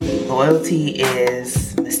loyalty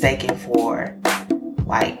is mistaken for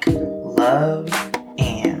like love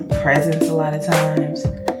and presence a lot of times,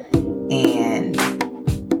 and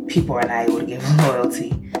people are not able to give loyalty.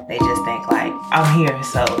 They just think like, I'm here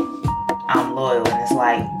so I'm loyal, and it's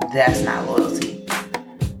like, that's not loyalty.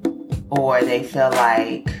 Or they feel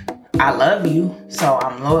like, I love you so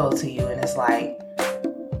I'm loyal to you, and it's like,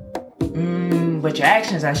 but your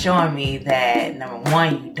actions are showing me that, number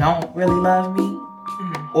one, you don't really love me,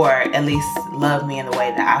 or at least love me in the way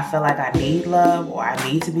that I feel like I need love, or I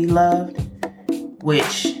need to be loved,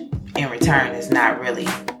 which in return is not really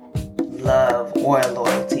love or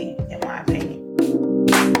loyalty, in my opinion.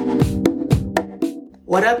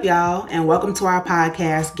 What up, y'all, and welcome to our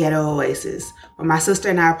podcast, Ghetto Oasis, where my sister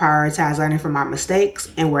and I prioritize learning from our mistakes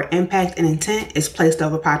and where impact and intent is placed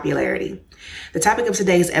over popularity. The topic of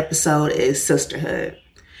today's episode is sisterhood.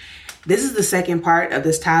 This is the second part of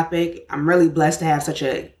this topic. I'm really blessed to have such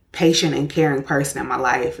a patient and caring person in my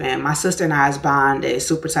life, and my sister and I's bond is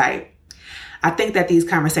super tight. I think that these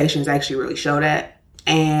conversations actually really show that,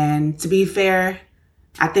 and to be fair,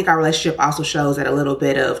 I think our relationship also shows that a little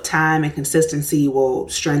bit of time and consistency will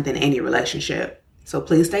strengthen any relationship. So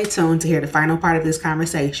please stay tuned to hear the final part of this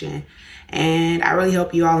conversation, and I really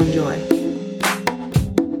hope you all enjoy.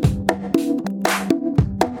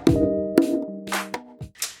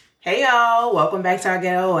 Hey y'all, welcome back to our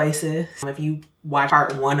Ghetto Oasis. If you watched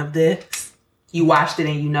part 1 of this, you watched it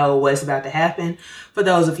and you know what's about to happen. For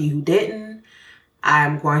those of you who didn't,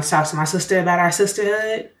 I'm going to talk to my sister about our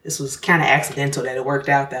sisterhood. This was kind of accidental that it worked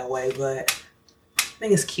out that way, but I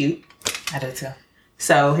think it's cute. I do too.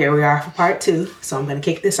 So here we are for part 2. So I'm going to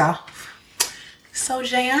kick this off. So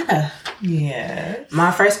Jayana. Yes.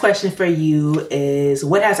 My first question for you is,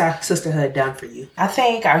 what has our sisterhood done for you? I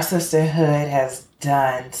think our sisterhood has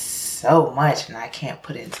done so much, and I can't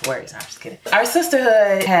put it into words. I'm just kidding. Our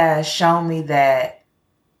sisterhood has shown me that,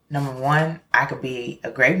 number one, I could be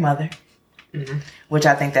a great mother, which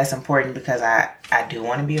I think that's important because I do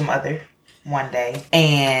want to be a mother one day.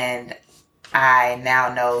 And I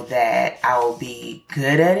now know that I will be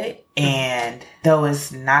good at it. And though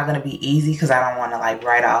it's not going to be easy, because I don't want to like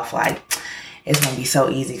write off like it's going to be so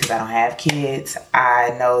easy because I don't have kids,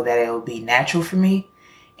 I know that it will be natural for me.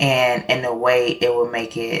 And in a way, it will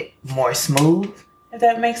make it more smooth, if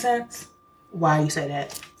that makes sense. Why do you say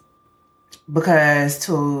that? Because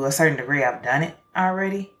to a certain degree, I've done it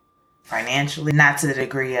already. Financially, not to the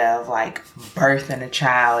degree of like birthing a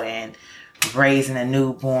child and raising a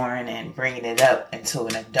newborn and bringing it up into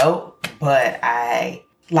an adult. But I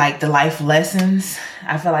like the life lessons.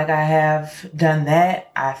 I feel like I have done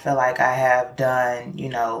that. I feel like I have done,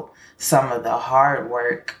 some of the hard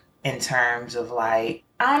work in terms of like,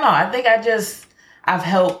 I don't know. I think I've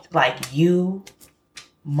helped like you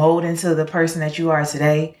mold into the person that you are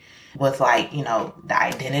today with like, the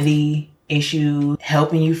identity issue,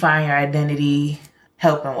 helping you find your identity,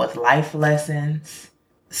 helping with life lessons.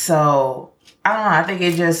 So I don't know. I think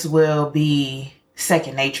it just will be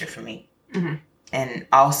second nature for me. Mm-hmm. And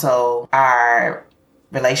also our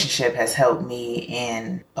relationship has helped me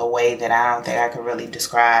in a way that I don't think I could really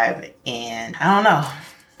describe. And I don't know,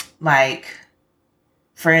 like,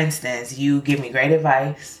 for instance, you give me great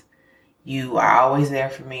advice. You are always there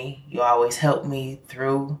for me. You always help me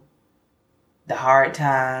through the hard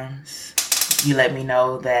times. You let me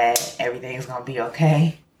know that everything's going to be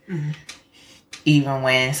okay. Mm-hmm. Even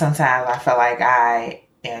when sometimes I feel like I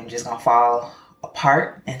am just going to fall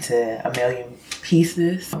apart into a million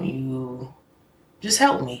pieces. You just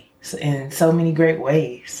help me in so many great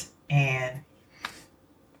ways. And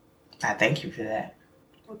I thank you for that.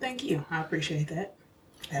 Well, thank you. I appreciate that.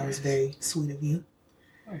 That was very sweet of you.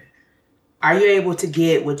 Are you able to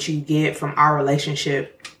get what you get from our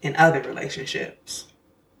relationship in other relationships?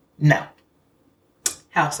 No.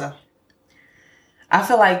 How so? I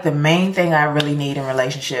feel like the main thing I really need in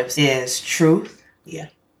relationships is truth. Yeah.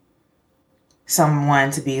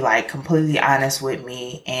 Someone to be like completely honest with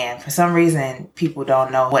me. And for some reason, people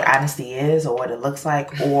don't know what honesty is or what it looks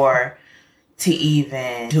like, or to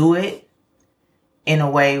even do it in a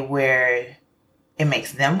way where it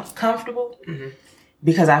makes them comfortable. Mm-hmm.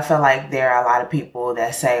 Because I feel like there are a lot of people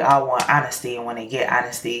that say, I want honesty. And when they get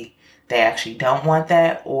honesty, they actually don't want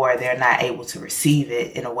that, or they're not able to receive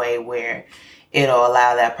it in a way where it'll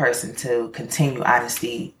allow that person to continue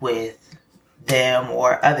honesty with them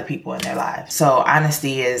or other people in their lives. So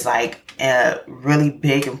honesty is like a really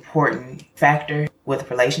big, important factor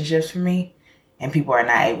with relationships for me, and people are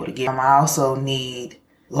not able to give. I also need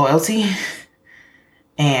loyalty.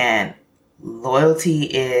 And loyalty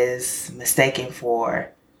is mistaken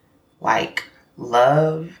for like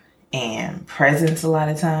love and presence a lot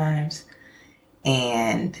of times.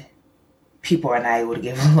 And people are not able to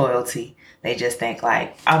give loyalty. They just think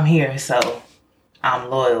like, I'm here, so I'm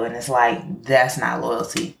loyal. And it's like, that's not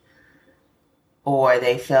loyalty. Or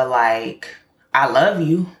they feel like, I love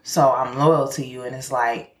you, so I'm loyal to you. And it's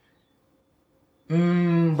like,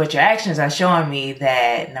 but your actions are showing me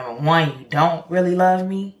that, number one, you don't really love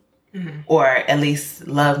me. Mm-hmm. Or at least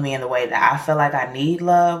love me in the way that I feel like I need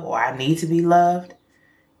love or I need to be loved.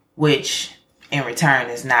 Which, in return,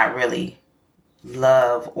 is not really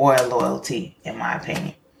love or loyalty, in my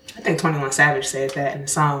opinion. I think 21 Savage said that in the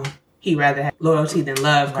song. He'd rather have loyalty than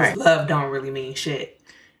love, because love don't really mean shit.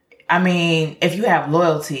 I mean, if you have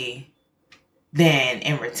loyalty, then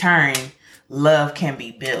in return, love can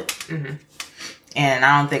be built. Mm-hmm. And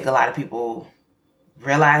I don't think a lot of people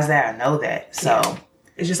realize that or know that. So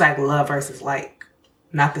it's just like love versus like,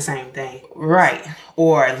 not the same thing. Right.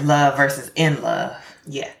 Or love versus in love.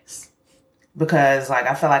 Yes. Because like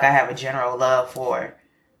I feel like I have a general love for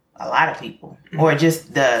a lot of people. Mm-hmm. Or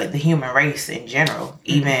just the human race in general. Mm-hmm.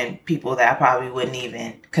 Even people that I probably wouldn't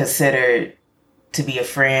even consider to be a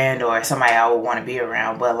friend or somebody I would want to be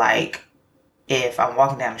around. But like, if I'm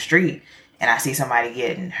walking down the street and I see somebody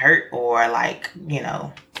getting hurt or like, you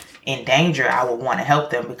know, in danger, I would want to help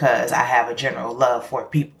them because I have a general love for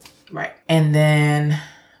people. Right. And then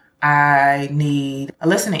I need a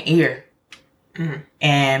listening ear. Mm-hmm.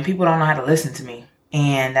 And people don't know how to listen to me.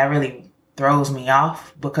 And that really throws me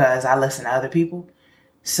off because I listen to other people.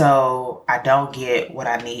 So I don't get what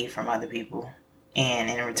I need from other people. And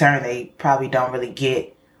in return, they probably don't really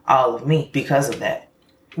get all of me because of that.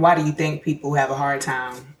 Why do you think people have a hard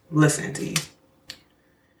time listening to you?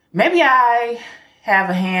 Maybe I have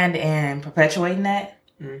a hand in perpetuating that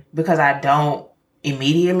because I don't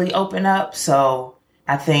immediately open up. So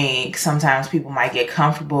I think sometimes people might get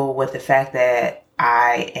comfortable with the fact that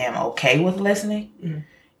I am okay with listening. Mm-hmm.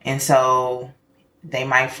 And so they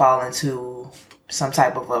might fall into some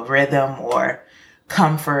type of a rhythm or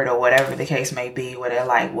comfort or whatever the case may be, where they're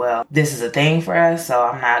like, well, this is a thing for us, so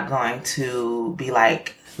I'm not going to be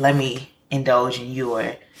like, let me indulge in you,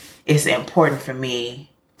 or it's important for me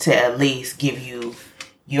to at least give you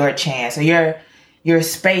your chance or your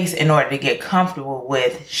space in order to get comfortable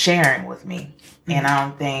with sharing with me. Mm-hmm. And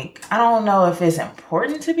I don't know if it's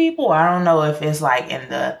important to people. I don't know if it's like in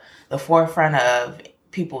the forefront of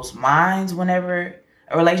people's minds whenever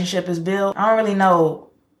a relationship is built. I don't really know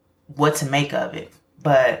what to make of it.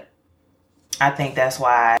 But I think that's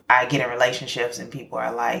why I get in relationships and people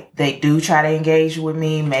are like, they do try to engage with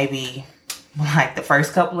me maybe like the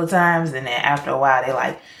first couple of times. And then after a while, they're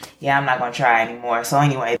like, yeah, I'm not going to try anymore. So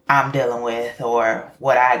anyway, I'm dealing with or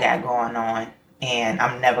what I got going on. And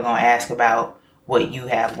I'm never going to ask about what you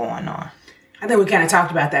have going on. I think we kind of talked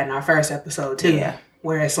about that in our first episode too. Yeah.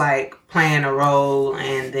 Where it's like playing a role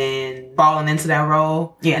and then falling into that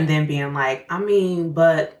role. Yeah. And then being like, I mean,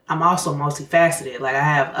 but I'm also multifaceted. Like I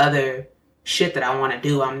have other shit that I want to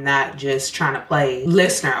do. I'm not just trying to play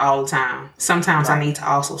listener all the time. Sometimes I need to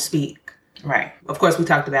also speak. Right. Of course, we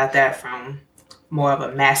talked about that from more of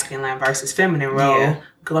a masculine versus feminine role. Yeah.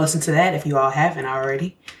 Go listen to that if you all haven't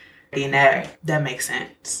already. And that makes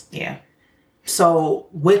sense. Yeah. So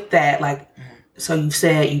with that, like, so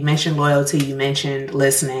you mentioned loyalty, you mentioned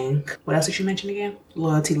listening. What else did you mention again?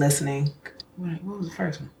 Loyalty, listening. What was the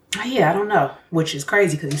first one? Oh, yeah, I don't know. Which is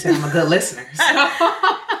crazy because you said I'm a good listener. So.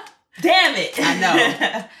 Damn it. I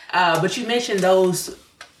know. But you mentioned those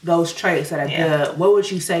traits that are good. What would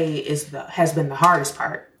you say has been the hardest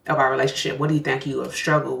part of our relationship? What do you think you have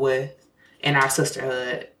struggled with in our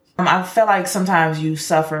sisterhood? I feel like sometimes you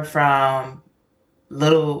suffer from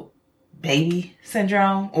little baby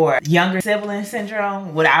syndrome or younger sibling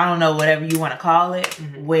syndrome, I don't know, whatever you want to call it,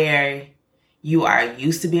 where you are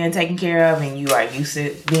used to being taken care of and you are used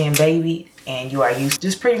to being babied and you are used to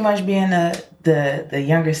just pretty much being the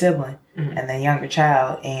younger sibling and the younger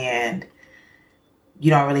child, and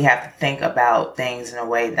you don't really have to think about things in a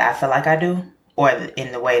way that I feel like I do or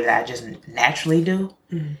in the way that I just naturally do.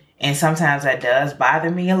 And sometimes that does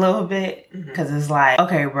bother me a little bit because it's like,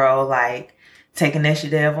 okay, bro, like, take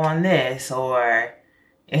initiative on this, or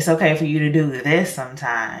it's okay for you to do this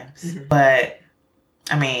sometimes. But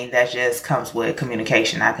I mean, that just comes with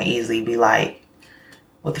communication. I can easily be like,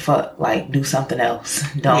 what the fuck? Like, do something else.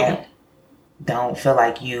 Don't feel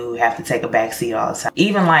like you have to take a back seat all the time.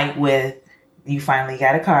 Even like with, you finally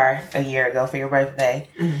got a car a year ago for your birthday.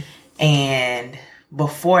 And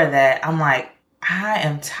before that, I'm like, I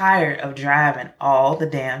am tired of driving all the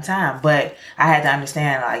damn time. But I had to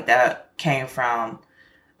understand like that came from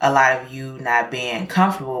a lot of you not being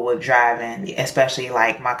comfortable with driving, especially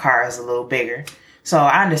like my car is a little bigger. So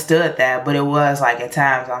I understood that, but it was like at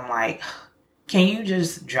times I'm like, can you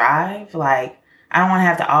just drive? Like, I don't want to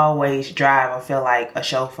have to always drive or feel like a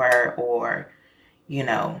chauffeur or, you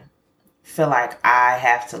know, feel like I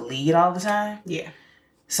have to lead all the time. Yeah.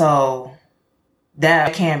 So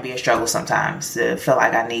that can be a struggle sometimes, to feel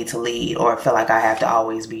like I need to lead or feel like I have to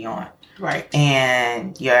always be on. Right.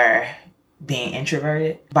 And your being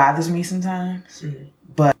introverted bothers me sometimes. Mm-hmm.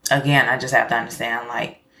 But again, I just have to understand,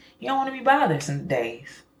 like, you don't want to be bothered some days.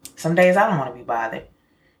 Some days I don't want to be bothered.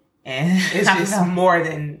 And it's just more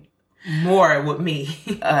with me.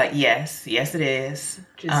 Yes it is.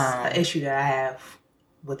 Just an issue that I have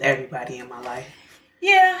with everybody in my life.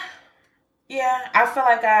 Yeah. I feel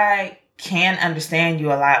like I can understand you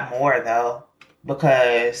a lot more though,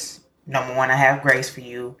 because number one, I have grace for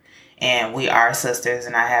you, and we are sisters,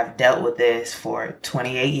 and I have dealt with this for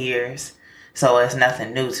 28 years, so it's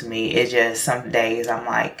nothing new to me. It's just some days I'm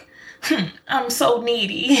like, I'm so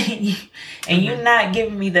needy, and you're not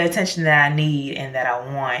giving me the attention that I need and that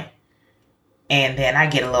I want, and then I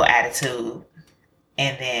get a little attitude,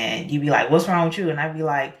 and then you be like, what's wrong with you? And I be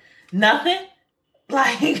like, nothing.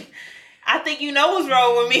 Like, I think you know what's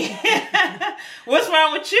wrong with me. What's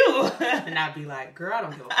wrong with you? And I'd be like, girl, I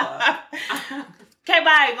don't give a fuck. Okay,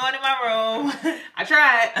 bye. Going in my room. I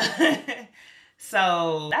tried.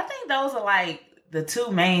 So I think those are like the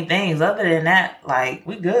two main things. Other than that, like,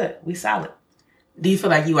 we good. We solid. Do you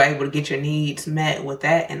feel like you were able to get your needs met with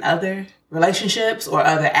that in other relationships or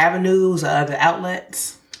other avenues or other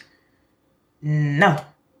outlets? No.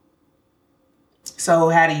 So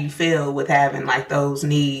how do you feel with having like those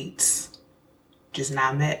needs just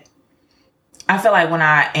not met? I feel like when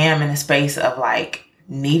I am in a space of like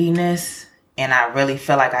neediness and I really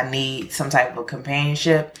feel like I need some type of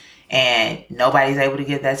companionship and nobody's able to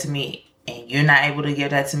give that to me and you're not able to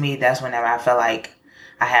give that to me, that's whenever I feel like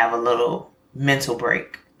I have a little mental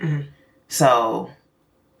break. Mm-hmm. So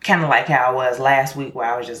kind of like how I was last week,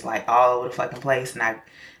 where I was just like all over the fucking place and I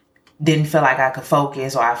didn't feel like I could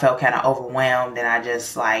focus, or I felt kind of overwhelmed and I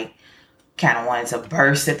just like kind of wanted to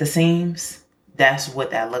burst at the seams. That's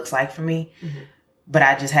what that looks like for me. Mm-hmm. But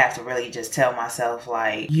I just have to really just tell myself,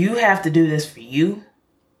 like, you have to do this for you.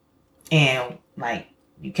 And like,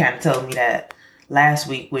 you kind of told me that last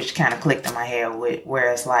week, which kind of clicked in my head with,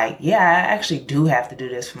 where it's like, yeah, I actually do have to do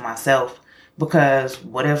this for myself. Because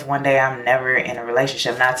what if one day I'm never in a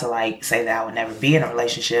relationship? Not to like say that I would never be in a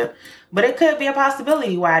relationship, but it could be a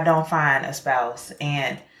possibility where I don't find a spouse,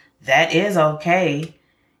 and that is okay.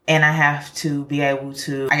 And I have to be able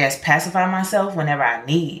to, I guess, pacify myself whenever I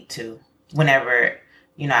need to, whenever,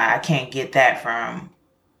 you know, I can't get that from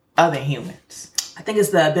other humans. I think it's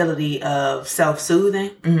the ability of self-soothing,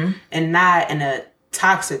 Mm-hmm. and not in a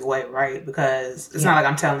toxic way, right? Because it's not like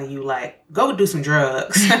I'm telling you, like, go do some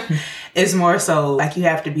drugs. It's more so like you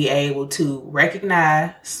have to be able to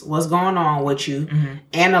recognize what's going on with you, Mm-hmm.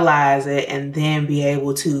 analyze it, and then be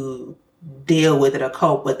able to deal with it or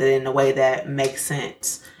cope with it in a way that makes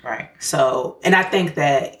sense. Right. So, and I think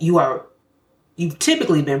that you've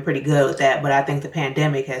typically been pretty good with that, but I think the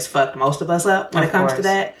pandemic has fucked most of us up when it comes to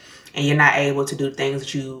that. And you're not able to do things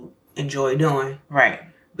that you enjoy doing. Right.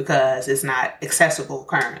 Because it's not accessible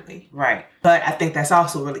currently. Right. But I think that's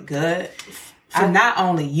also really good for not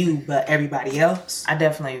only you, but everybody else. I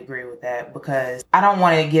definitely agree with that, because I don't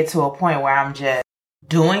want to get to a point where I'm just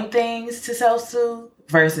doing things to self-soothe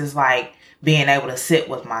versus like being able to sit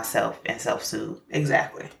with myself and self-soothe.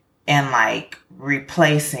 Exactly. And like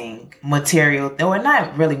replacing material, or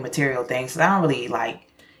not really material things. I don't really like,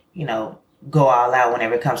 you know, go all out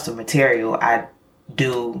whenever it comes to material. I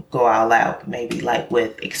do go all out maybe like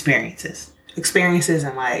with experiences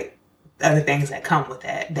And like other things that come with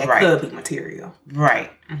that right. could be material. Right.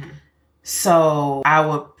 Mm-hmm. So I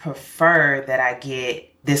would prefer that I get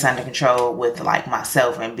this under control with like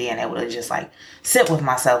myself and being able to just like sit with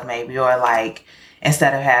myself maybe, or like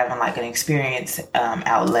instead of having like an experience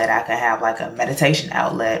outlet, I can have like a meditation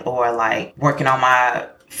outlet, or like working on my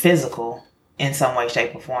physical in some way,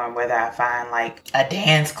 shape, or form, whether I find like a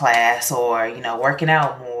dance class or, you know, working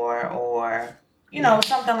out more, or, you know,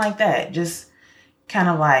 something like that. Just kind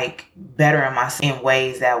of like bettering myself in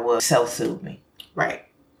ways that will self-soothe me. Right.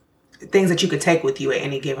 Things that you could take with you at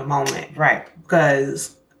any given moment. Right.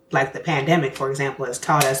 Because like the pandemic, for example, has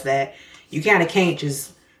taught us that you kind of can't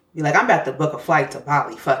just be like, I'm about to book a flight to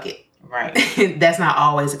Bali. Fuck it. Right. That's not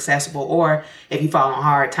always accessible. Or if you fall on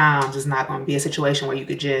hard times, it's not going to be a situation where you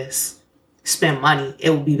could just spend money. It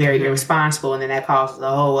would be very mm-hmm. irresponsible, and then that causes a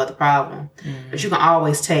whole other problem. Mm-hmm. But you can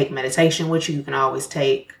always take meditation with you. You can always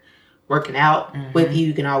take working out mm-hmm. with you.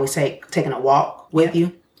 You can always take taking a walk with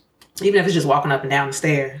you. Even if it's just walking up and down the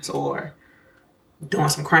stairs, or doing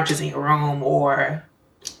some crunches in your room or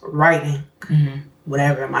writing,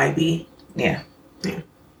 whatever it might be. Yeah.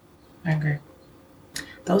 I agree.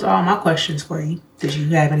 Those are all my questions for you. Did you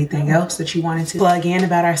have anything else that you wanted to plug in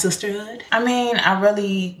about our sisterhood? I mean, I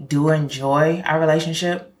really do enjoy our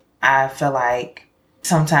relationship. I feel like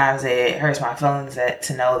sometimes it hurts my feelings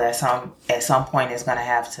to know that at some point it's going to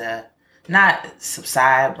have to not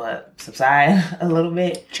subside, but subside a little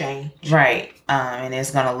bit. Change. Right. And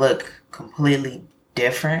it's going to look completely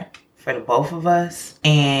different for the both of us.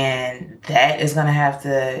 And that is going to have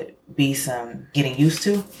to be some getting used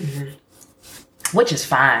to, which is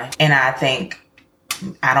fine. And I think,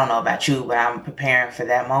 I don't know about you, but I'm preparing for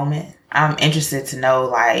that moment. I'm interested to know,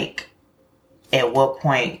 like, at what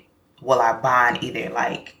point will our bond either,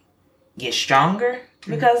 like, get stronger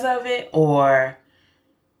because of it, or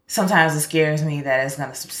sometimes it scares me that it's going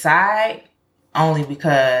to subside only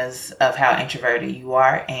because of how introverted you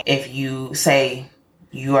are. And if you say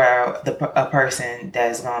you are a person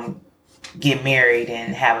that's going to get married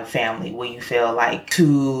and have a family, will you feel like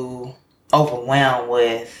too overwhelmed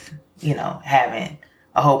with, having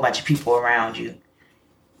a whole bunch of people around you?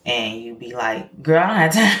 And you be like, girl, I don't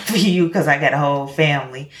have time for you because I got a whole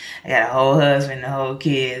family. I got a whole husband, a whole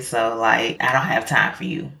kids. So, like, I don't have time for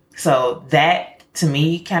you. So that, to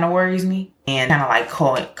me, kind of worries me. And kind of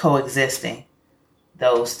like coexisting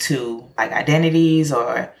those two, like, identities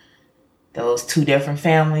or those two different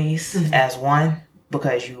families as one.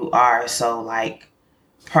 Because you are so, like,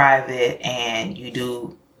 private and you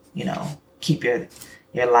do, keep your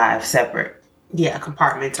lives separate. Yeah,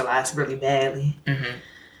 compartmentalized really badly.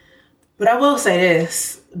 But I will say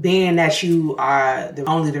this, being that you are the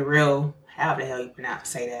real, how the hell you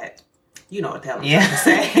say that? You know what the hell I'm trying to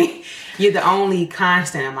say. You're the only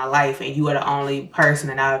constant in my life, and you are the only person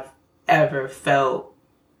that I've ever felt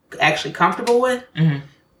actually comfortable with.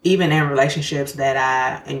 Even in relationships that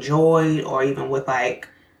I enjoyed, or even with like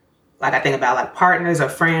I think about like partners or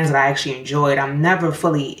friends that I actually enjoyed, I'm never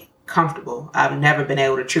fully comfortable. I've never been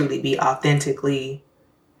able to truly be authentically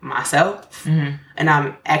myself, and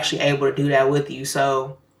I'm actually able to do that with you.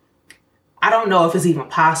 So I don't know if it's even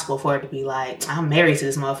possible for it to be like, I'm married to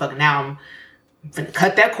this motherfucker, now I'm gonna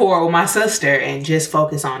cut that cord with my sister and just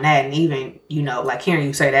focus on that. And even, like hearing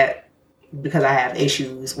you say that, because I have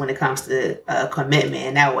issues when it comes to commitment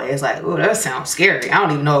in that way, it's like, oh, that sounds scary. I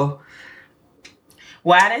don't even know.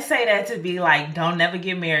 Well, I didn't say that to be like, don't never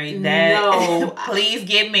get married. No. Please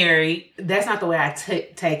get married. That's not the way I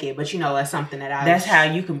take it, but that's something that That's how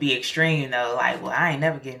you can be extreme, though. Like, well, I ain't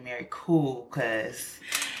never getting married. Cool, because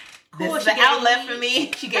this is the outlet for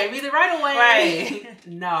me. She gave me the right of way. Right.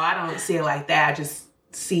 No, I don't see it like that. I just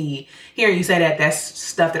see, hearing you say that, that's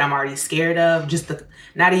stuff that I'm already scared of. Just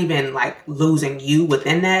not even like losing you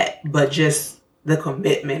within that, but just the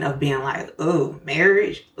commitment of being like, oh,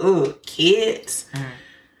 marriage, oh, kids.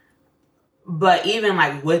 But even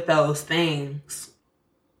like with those things,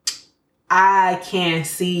 I can't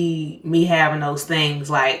see me having those things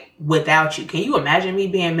like without you. Can you imagine me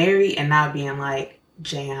being married and not being like,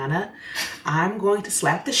 Jayana, I'm going to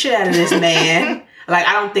slap the shit out of this man? Like,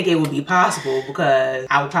 I don't think it would be possible, because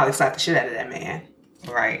I would probably slap the shit out of that man.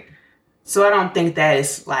 Right. So I don't think that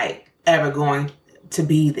is like ever going to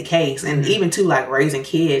be the case. And even too, like raising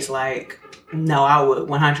kids, like, no, I would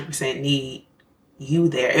 100% need you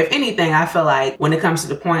there. If anything, I feel like when it comes to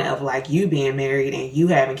the point of like you being married and you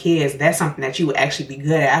having kids, that's something that you would actually be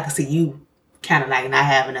good at. I could see you kind of like not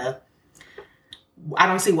having I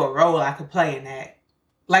don't see what role I could play in that.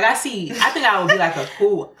 Like I think I would be like a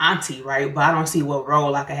cool auntie, right? But I don't see what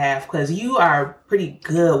role I could have, because you are pretty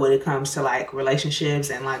good when it comes to like relationships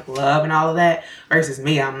and like love and all of that, versus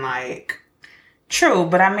me, I'm like... True,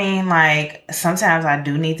 but I mean, like, sometimes I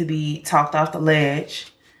do need to be talked off the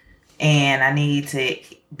ledge, and I need to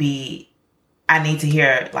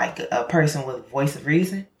hear like a person with voice of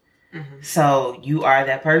reason. So you are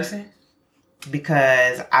that person,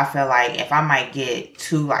 because I feel like if I might get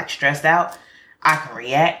too like stressed out, I can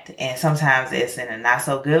react, and sometimes it's in a not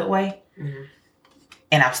so good way.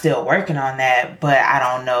 And I'm still working on that, but I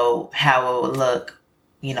don't know how it would look,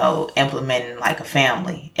 implementing like a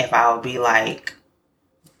family, if I would be like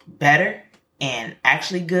better and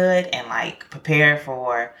actually good and like prepared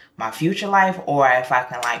for my future life, or if I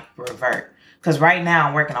can like revert. Because right now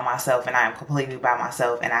I'm working on myself and I am completely by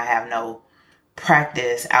myself, and I have no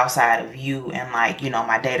practice outside of you and like,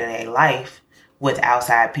 my day-to-day life with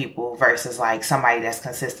outside people versus like somebody that's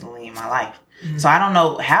consistently in my life. So I don't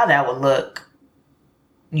know how that would look,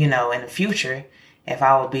 in the future, if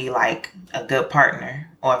I would be like a good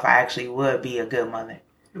partner, or if I actually would be a good mother.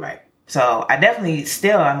 Right. So I definitely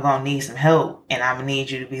still, I'm going to need some help, and I'm going to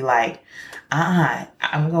need you to be like,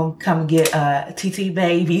 I'm going to come get TT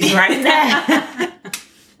babies right now.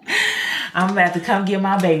 I'm about to come get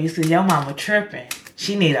my babies because your mama tripping.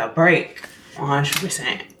 She need a break.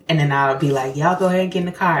 100%. And then I'll be like, y'all go ahead and get in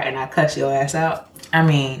the car, and I cuss your ass out. I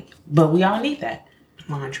mean, but we all need that.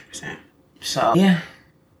 100%. So, yeah.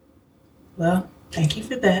 Well, thank you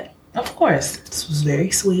for that. Of course. This was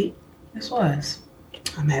very sweet. This was.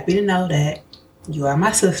 I'm happy to know that you are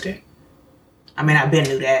my sister. I mean, I've been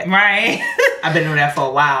knew that. Right. I've been knew that for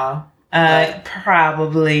a while.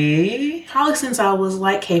 Probably since I was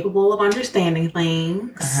like capable of understanding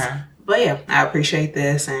things. But yeah, I appreciate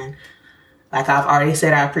this, and like I've already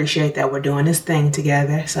said, I appreciate that we're doing this thing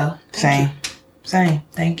together. So same.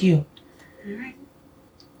 Thank you. All right.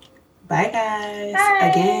 Bye, guys.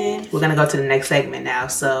 Bye. Again, we're gonna go to the next segment now.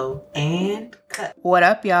 So, and cut. What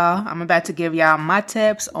up, y'all? I'm about to give y'all my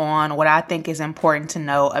tips on what I think is important to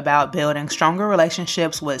know about building stronger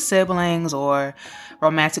relationships with siblings or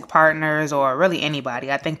romantic partners or really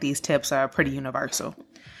anybody. I think these tips are pretty universal.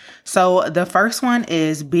 So the first one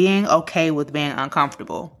is being okay with being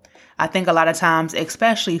uncomfortable. I think a lot of times,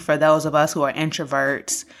 especially for those of us who are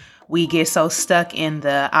introverts, we get so stuck in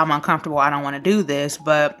the I'm uncomfortable, I don't want to do this.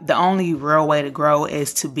 But the only real way to grow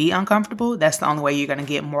is to be uncomfortable. That's the only way you're going to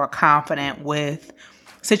get more confident with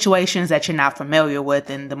situations that you're not familiar with.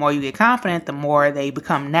 And the more you get confident, the more they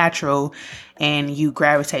become natural and you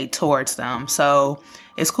gravitate towards them. So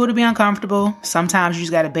it's cool to be uncomfortable. Sometimes you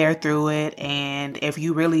just got to bear through it. And if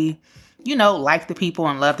you really, like the people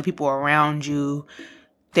and love the people around you,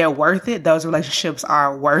 they're worth it. Those relationships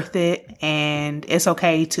are worth it. And it's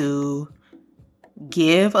okay to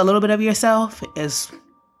give a little bit of yourself. As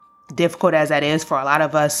difficult as that is for a lot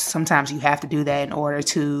of us, sometimes you have to do that in order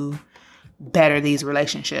to better these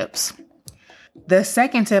relationships. The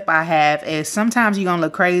second tip I have is sometimes you're going to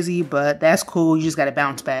look crazy, but that's cool. You just got to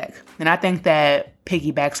bounce back. And I think that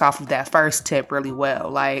piggybacks off of that first tip really well.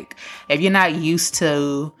 Like, if you're not used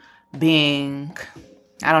to being,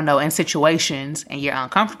 in situations and you're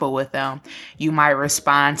uncomfortable with them, you might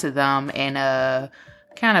respond to them in a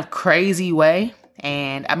kind of crazy way.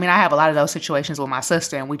 And I have a lot of those situations with my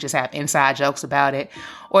sister, and we just have inside jokes about it.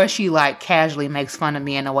 Or she casually makes fun of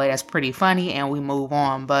me in a way that's pretty funny and we move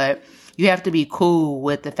on. But you have to be cool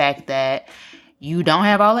with the fact that you don't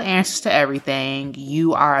have all the answers to everything.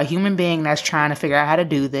 You are a human being that's trying to figure out how to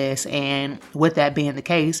do this. And with that being the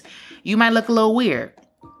case, you might look a little weird.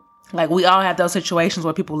 Like, we all have those situations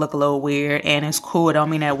where people look a little weird, and it's cool. It don't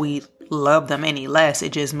mean that we love them any less.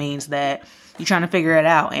 It just means that you're trying to figure it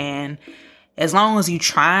out. And as long as you're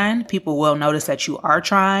trying, people will notice that you are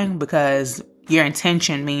trying, because your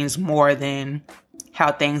intention means more than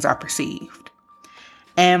how things are perceived.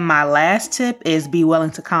 And my last tip is be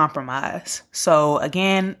willing to compromise. So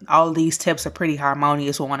again, all of these tips are pretty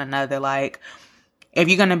harmonious with one another. Like, if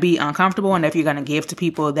you're going to be uncomfortable and if you're going to give to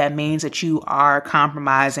people, that means that you are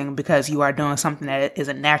compromising because you are doing something that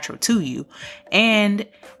isn't natural to you. And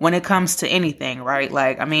when it comes to anything, right?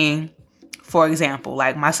 For example,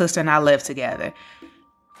 my sister and I live together.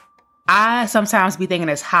 I sometimes be thinking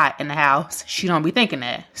it's hot in the house. She don't be thinking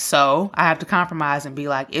that. So I have to compromise and be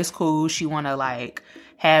like, it's cool. She want to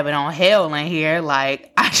have it on hell in here. I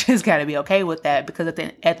just got to be okay with that, because at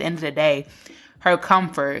the end of the day, her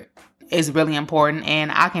comfort is really important,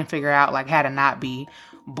 and I can figure out how to not be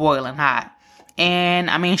boiling hot.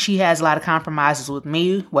 And she has a lot of compromises with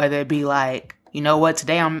me, whether it be you know what,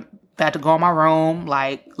 today I'm about to go in my room,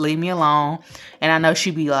 leave me alone. And I know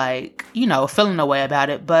she'd be feeling the way about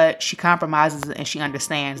it, but she compromises and she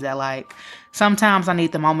understands that sometimes I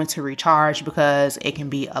need the moment to recharge because it can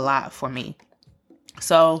be a lot for me.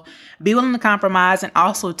 So be willing to compromise. And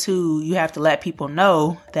also, too, you have to let people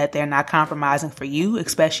know that they're not compromising for you,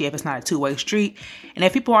 especially if it's not a two-way street. And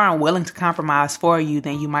if people aren't willing to compromise for you,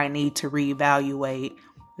 then you might need to reevaluate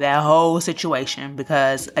that whole situation.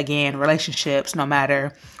 Because, again, relationships, no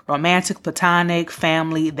matter romantic, platonic,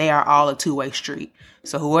 family, they are all a two-way street.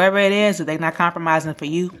 So whoever it is, if they're not compromising for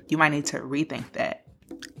you, you might need to rethink that.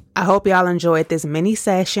 I hope y'all enjoyed this mini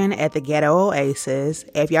session at the Ghetto Oasis.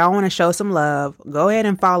 If y'all want to show some love, go ahead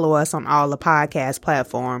and follow us on all the podcast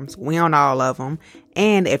platforms. We on all of them.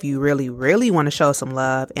 And if you really, really want to show some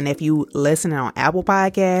love, and if you listening on Apple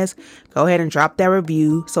Podcasts, go ahead and drop that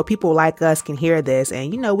review so people like us can hear this.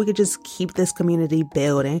 And, we could just keep this community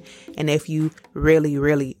building. And if you really,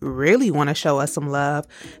 really, really want to show us some love,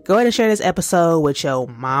 go ahead and share this episode with your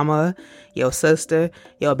mama, your sister,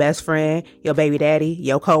 your best friend, your baby daddy,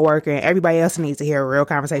 your coworker, and everybody else needs to hear real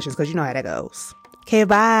conversations, because you know how that goes. Okay,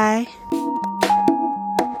 bye.